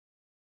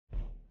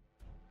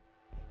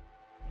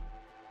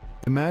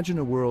Imagine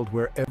a world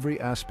where every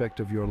aspect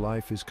of your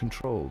life is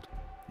controlled.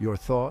 Your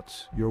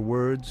thoughts, your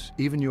words,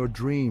 even your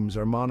dreams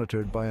are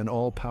monitored by an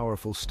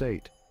all-powerful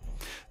state.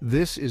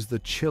 This is the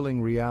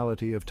chilling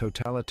reality of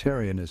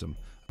totalitarianism,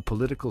 a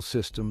political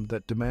system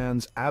that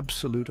demands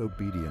absolute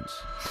obedience.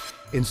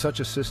 In such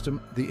a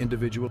system, the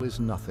individual is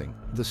nothing.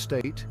 The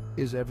state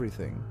is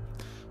everything.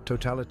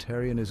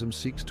 Totalitarianism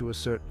seeks to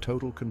assert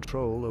total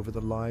control over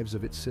the lives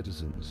of its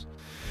citizens.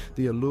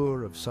 The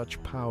allure of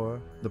such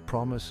power, the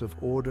promise of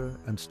order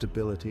and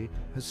stability,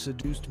 has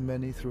seduced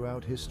many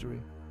throughout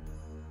history.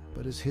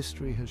 But as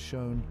history has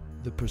shown,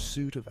 the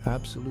pursuit of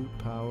absolute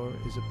power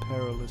is a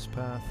perilous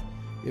path,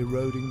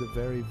 eroding the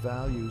very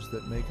values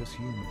that make us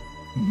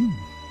human.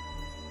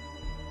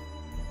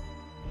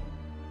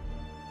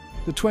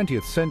 The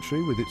 20th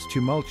century, with its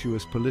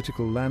tumultuous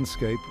political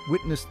landscape,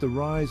 witnessed the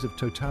rise of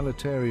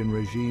totalitarian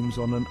regimes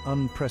on an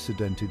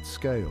unprecedented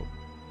scale.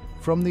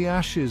 From the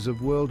ashes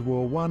of World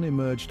War I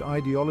emerged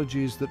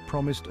ideologies that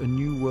promised a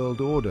new world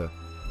order,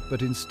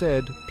 but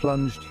instead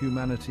plunged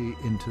humanity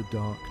into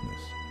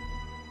darkness.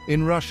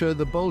 In Russia,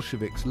 the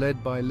Bolsheviks,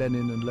 led by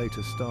Lenin and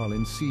later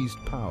Stalin, seized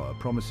power,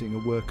 promising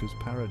a workers'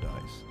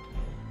 paradise.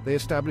 They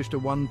established a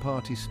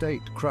one-party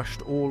state,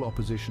 crushed all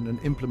opposition,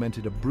 and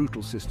implemented a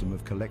brutal system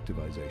of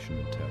collectivization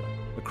and terror.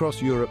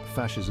 Across Europe,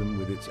 fascism,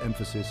 with its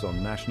emphasis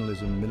on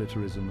nationalism,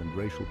 militarism, and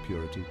racial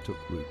purity, took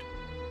root.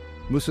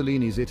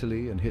 Mussolini's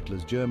Italy and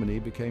Hitler's Germany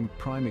became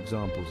prime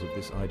examples of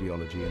this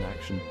ideology in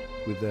action,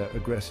 with their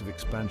aggressive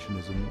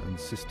expansionism and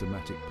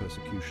systematic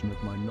persecution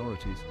of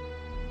minorities.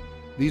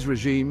 These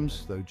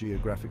regimes, though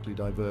geographically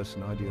diverse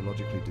and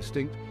ideologically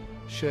distinct,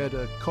 shared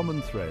a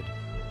common thread: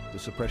 the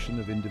suppression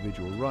of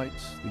individual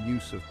rights, the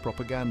use of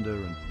propaganda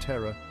and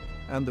terror,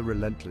 and the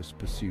relentless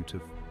pursuit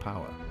of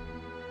power.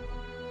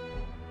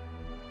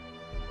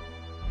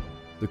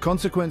 The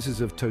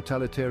consequences of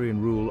totalitarian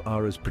rule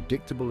are as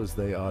predictable as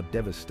they are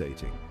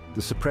devastating.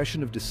 The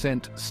suppression of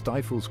dissent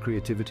stifles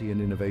creativity and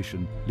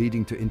innovation,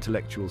 leading to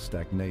intellectual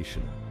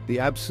stagnation. The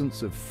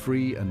absence of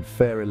free and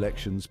fair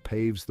elections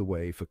paves the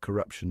way for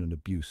corruption and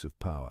abuse of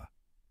power.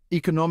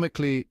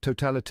 Economically,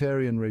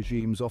 totalitarian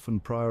regimes often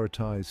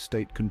prioritize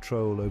state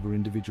control over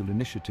individual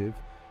initiative,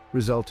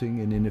 resulting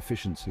in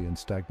inefficiency and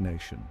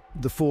stagnation.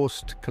 The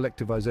forced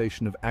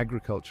collectivization of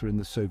agriculture in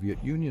the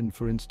Soviet Union,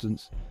 for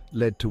instance,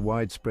 led to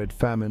widespread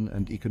famine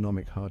and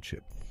economic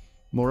hardship.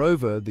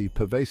 Moreover, the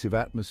pervasive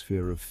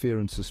atmosphere of fear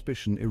and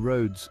suspicion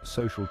erodes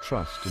social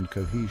trust and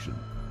cohesion.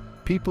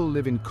 People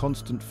live in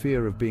constant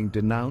fear of being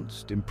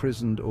denounced,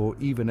 imprisoned, or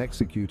even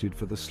executed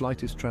for the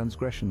slightest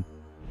transgression.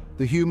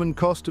 The human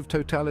cost of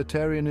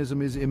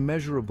totalitarianism is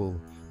immeasurable.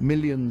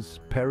 Millions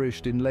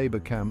perished in labor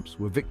camps,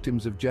 were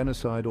victims of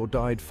genocide, or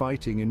died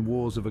fighting in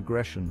wars of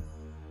aggression.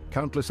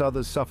 Countless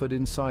others suffered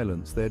in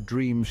silence, their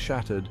dreams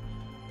shattered,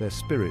 their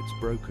spirits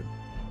broken.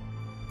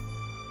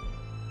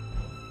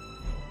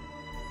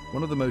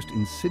 One of the most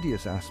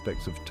insidious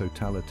aspects of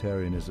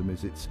totalitarianism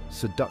is its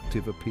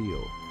seductive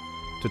appeal.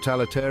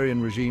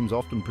 Totalitarian regimes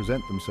often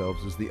present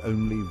themselves as the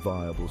only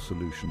viable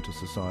solution to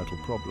societal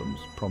problems,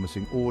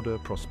 promising order,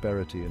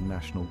 prosperity, and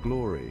national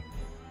glory.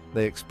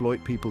 They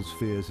exploit people's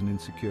fears and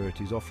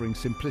insecurities, offering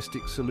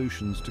simplistic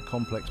solutions to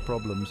complex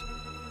problems.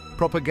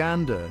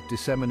 Propaganda,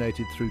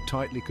 disseminated through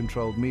tightly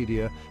controlled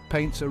media,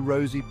 paints a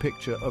rosy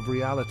picture of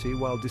reality,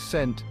 while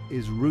dissent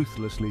is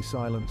ruthlessly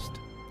silenced.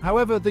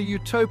 However, the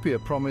utopia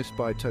promised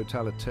by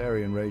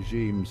totalitarian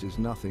regimes is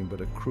nothing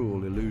but a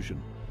cruel illusion.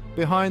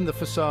 Behind the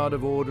facade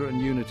of order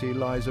and unity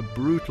lies a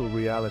brutal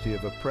reality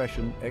of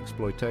oppression,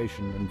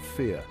 exploitation, and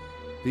fear.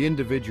 The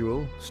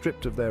individual,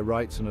 stripped of their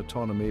rights and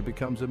autonomy,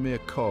 becomes a mere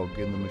cog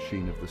in the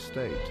machine of the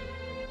state.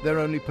 Their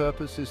only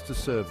purpose is to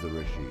serve the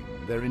regime,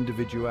 their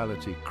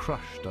individuality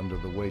crushed under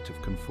the weight of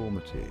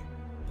conformity.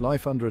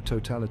 Life under a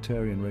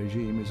totalitarian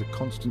regime is a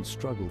constant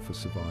struggle for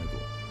survival.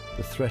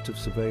 The threat of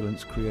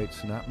surveillance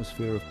creates an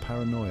atmosphere of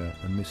paranoia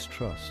and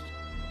mistrust.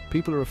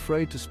 People are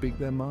afraid to speak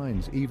their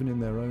minds, even in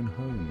their own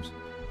homes.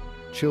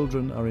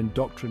 Children are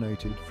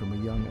indoctrinated from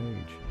a young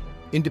age.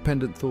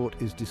 Independent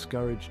thought is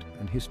discouraged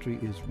and history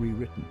is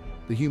rewritten.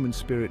 The human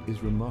spirit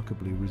is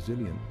remarkably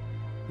resilient.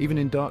 Even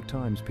in dark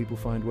times, people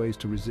find ways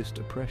to resist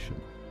oppression.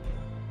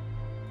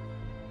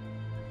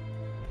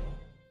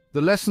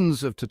 The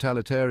lessons of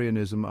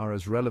totalitarianism are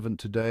as relevant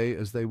today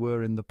as they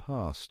were in the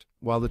past.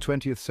 While the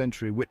 20th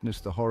century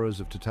witnessed the horrors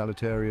of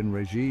totalitarian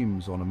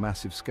regimes on a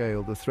massive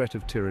scale, the threat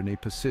of tyranny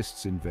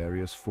persists in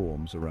various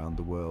forms around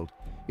the world.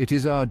 It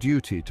is our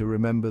duty to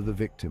remember the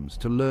victims,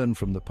 to learn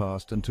from the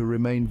past, and to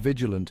remain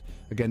vigilant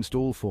against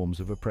all forms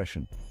of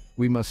oppression.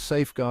 We must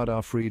safeguard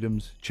our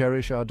freedoms,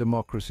 cherish our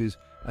democracies,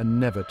 and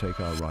never take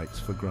our rights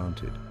for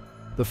granted.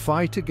 The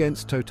fight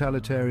against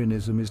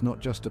totalitarianism is not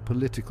just a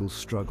political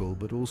struggle,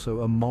 but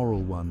also a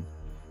moral one.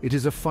 It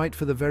is a fight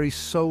for the very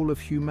soul of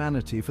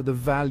humanity, for the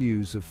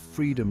values of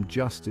freedom,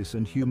 justice,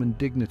 and human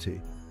dignity.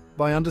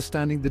 By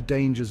understanding the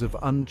dangers of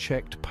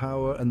unchecked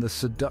power and the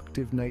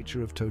seductive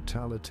nature of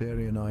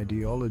totalitarian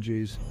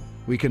ideologies,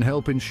 we can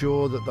help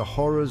ensure that the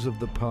horrors of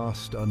the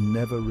past are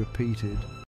never repeated.